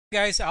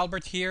Guys,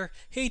 Albert here.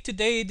 Hey,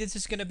 today this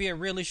is gonna be a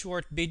really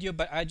short video,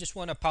 but I just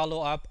want to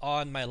follow up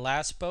on my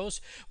last post,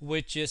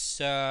 which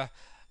is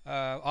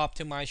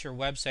optimize your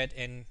website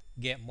and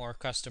get more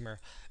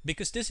customer.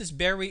 Because this is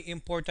very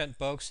important,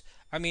 folks.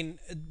 I mean,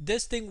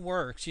 this thing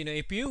works.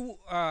 If you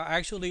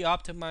actually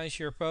optimize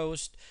your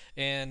post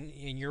and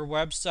in your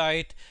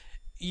website,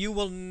 you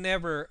will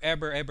never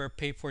ever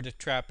pay for the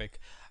traffic.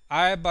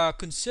 I'm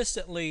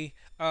consistently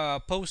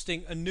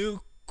posting a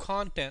new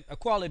content, a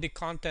quality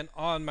content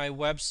on my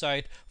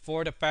website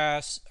for the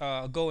past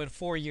going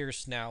 4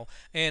 years now,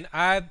 and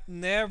I've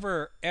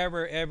never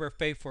ever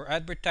paid for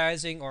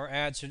advertising or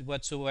ads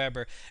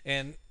whatsoever.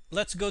 And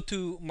let's go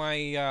to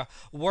my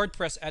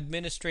WordPress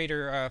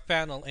administrator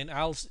panel, and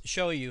I'll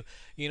show you.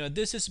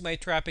 This is my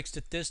traffic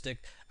statistic.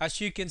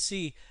 As you can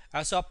see,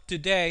 as of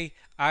today,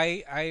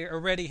 I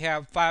already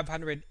have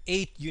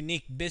 508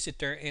 unique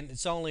visitor, and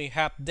it's only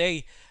half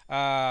day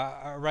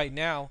right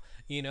now.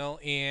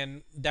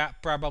 And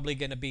that probably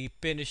gonna be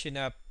finishing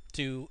up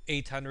to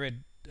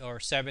 800 or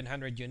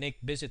 700 unique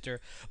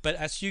visitor. But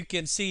as you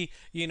can see,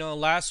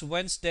 last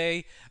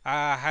Wednesday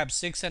I have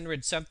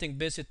 600 something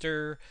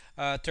visitor,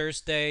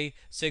 Thursday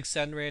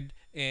 600,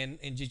 and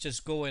you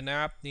just going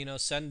up.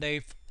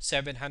 Sunday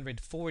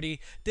 740.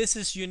 This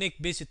is unique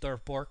visitor,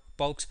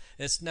 folks.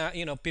 It's not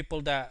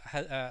people that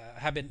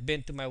haven't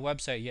been to my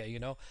website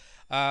yet.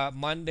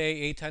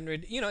 Monday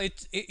 800.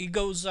 It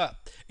goes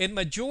up. And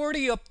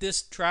majority of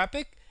this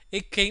traffic,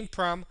 it came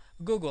from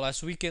Google,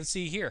 as we can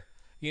see here.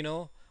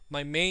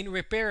 My main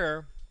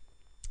repairer,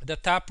 the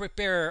top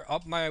repairer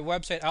of my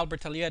website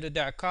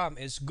albertaliado.com,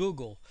 is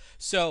Google.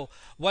 So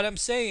what I'm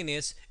saying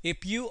is,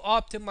 if you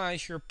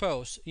optimize your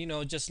post,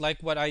 just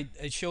like what I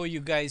show you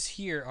guys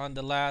here on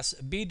the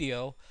last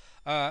video,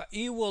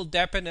 it will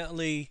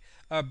definitely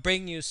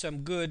bring you some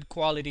good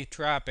quality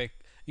traffic,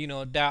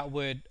 that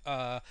would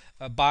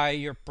buy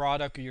your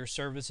product or your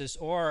services,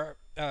 or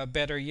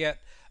better yet,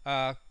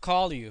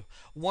 call you.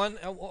 One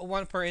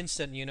for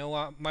instance,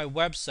 my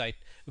website.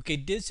 Okay,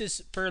 this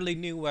is fairly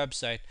new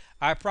website.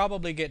 I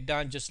probably get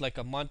done just like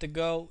a month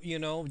ago.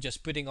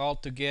 Just putting all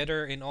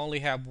together, and only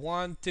have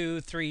 1,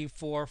 2, 3,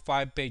 4,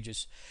 5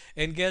 pages.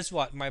 And guess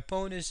what? My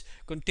phone is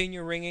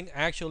continue ringing.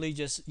 Actually,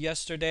 just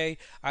yesterday,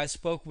 I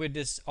spoke with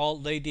this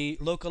old lady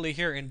locally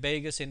here in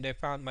Vegas, and they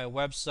found my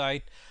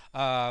website,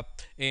 uh,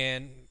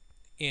 and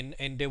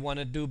and they want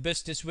to do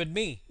business with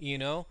me.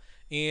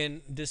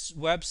 And this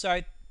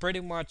website pretty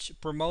much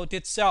promote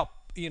itself,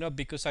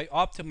 because I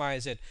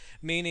optimize it,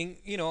 meaning,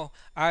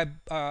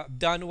 I've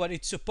done what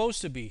it's supposed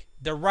to be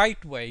the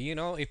right way.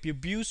 If you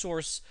view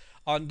source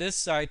on this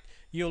site,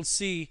 you'll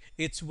see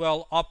it's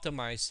well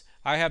optimized.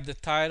 I have the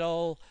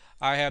title,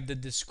 I have the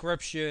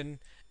description,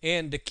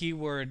 and the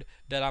keyword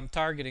that I'm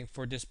targeting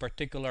for this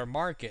particular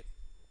market.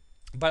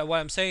 But what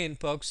I'm saying,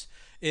 folks,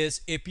 is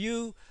if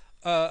you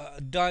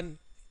done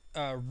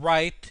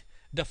right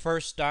the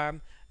first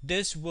time,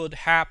 this would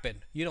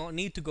happen. You don't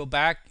need to go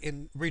back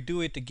and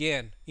redo it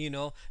again.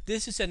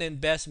 This is an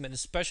investment,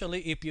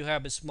 especially if you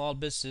have a small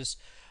business,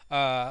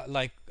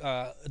 like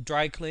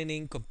dry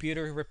cleaning,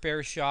 computer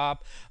repair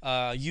shop,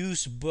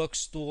 used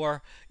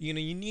bookstore. You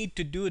need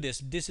to do this.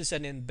 This is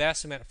an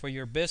investment for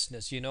your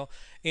business.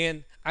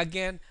 And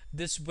again,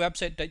 this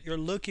website that you're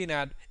looking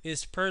at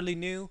is fairly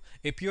new.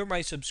 If you're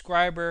my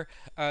subscriber,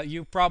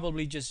 you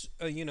probably just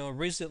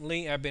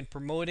recently I've been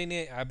promoting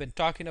it, I've been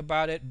talking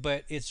about it,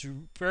 but it's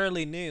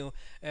fairly new.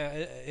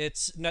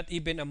 It's not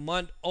even a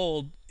month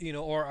old,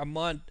 or a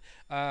month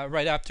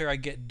right after I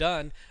get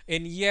done,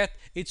 and yet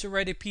it's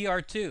already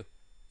PR2.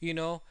 you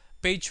know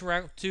Page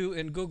rank 2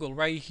 in Google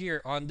right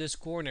here on this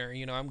corner.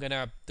 I'm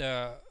gonna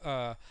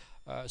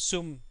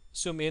zoom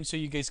in so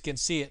you guys can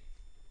see it.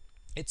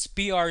 It's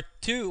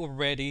PR2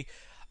 already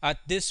at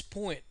this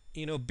point.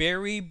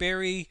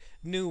 Very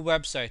new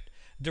website.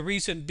 The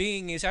reason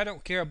being is I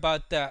don't care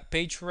about the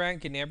page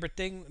rank and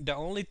everything. The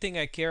only thing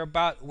I care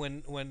about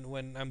when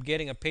I'm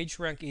getting a page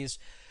rank is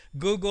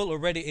Google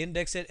already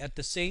indexed it. At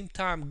the same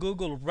time,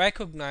 Google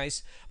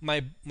recognize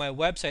my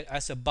website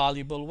as a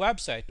valuable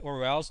website,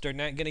 or else they're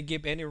not gonna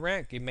give any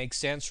rank. It makes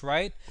sense,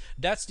 right?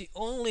 That's the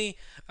only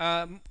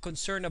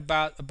concern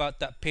about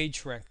that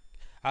page rank.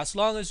 As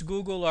long as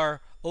Google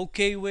are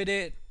okay with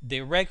it,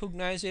 they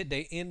recognize it,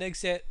 they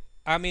index it,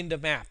 I'm in the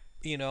map.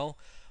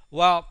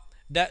 Well,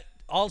 that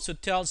also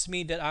tells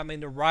me that I'm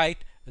in the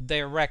right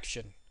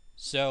direction.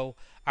 So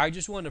I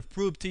just want to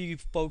prove to you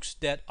folks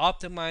that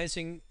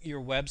optimizing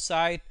your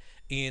website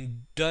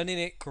and doing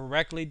it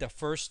correctly the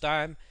first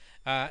time,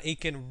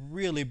 it can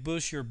really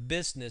boost your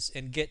business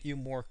and get you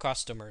more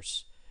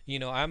customers.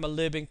 I'm a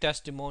living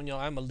testimonial.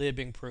 I'm a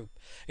living proof.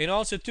 And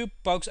also, too,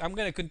 folks, I'm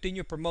gonna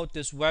continue promote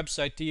this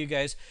website to you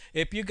guys.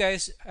 If you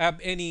guys have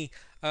any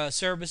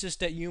services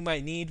that you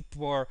might need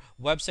for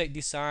website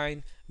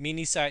design,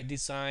 mini site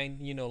design,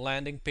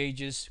 landing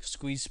pages,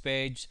 squeeze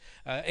page,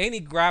 any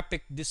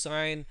graphic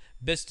design,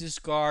 business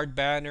card,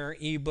 banner,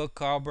 ebook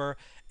cover,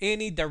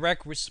 any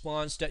direct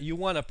response that you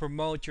want to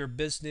promote your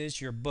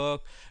business, your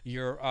book,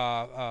 your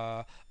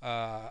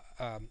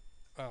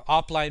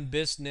offline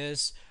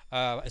business,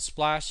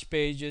 splash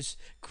pages,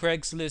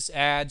 Craigslist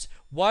ads,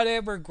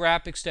 whatever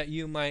graphics that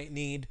you might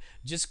need.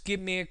 Just give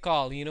me a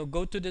call.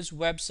 Go to this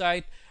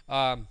website.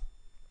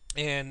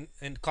 And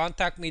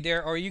contact me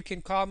there, or you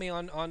can call me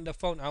on the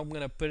phone. I'm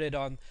gonna put it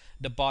on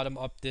the bottom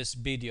of this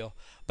video.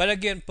 But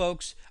again,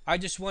 folks, I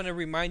just want to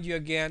remind you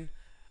again,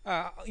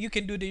 you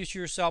can do this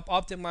yourself.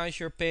 Optimize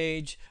your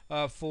page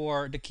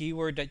for the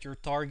keyword that you're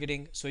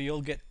targeting, so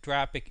you'll get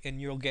traffic and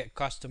you'll get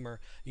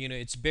customer.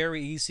 It's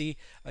very easy.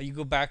 You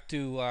go back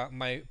to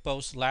my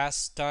post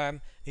last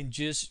time and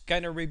just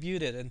kind of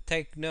reviewed it and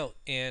take note.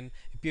 And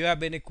if you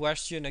have any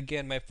question,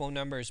 again, my phone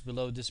number is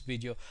below this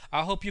video.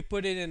 I hope you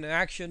put it in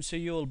action so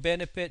you'll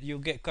benefit, you'll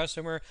get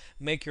customer,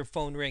 make your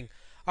phone ring.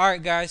 All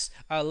right, guys,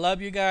 I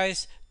love you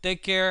guys.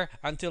 Take care.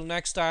 Until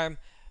next time,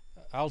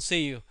 I'll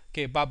see you.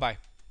 Okay, bye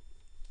bye.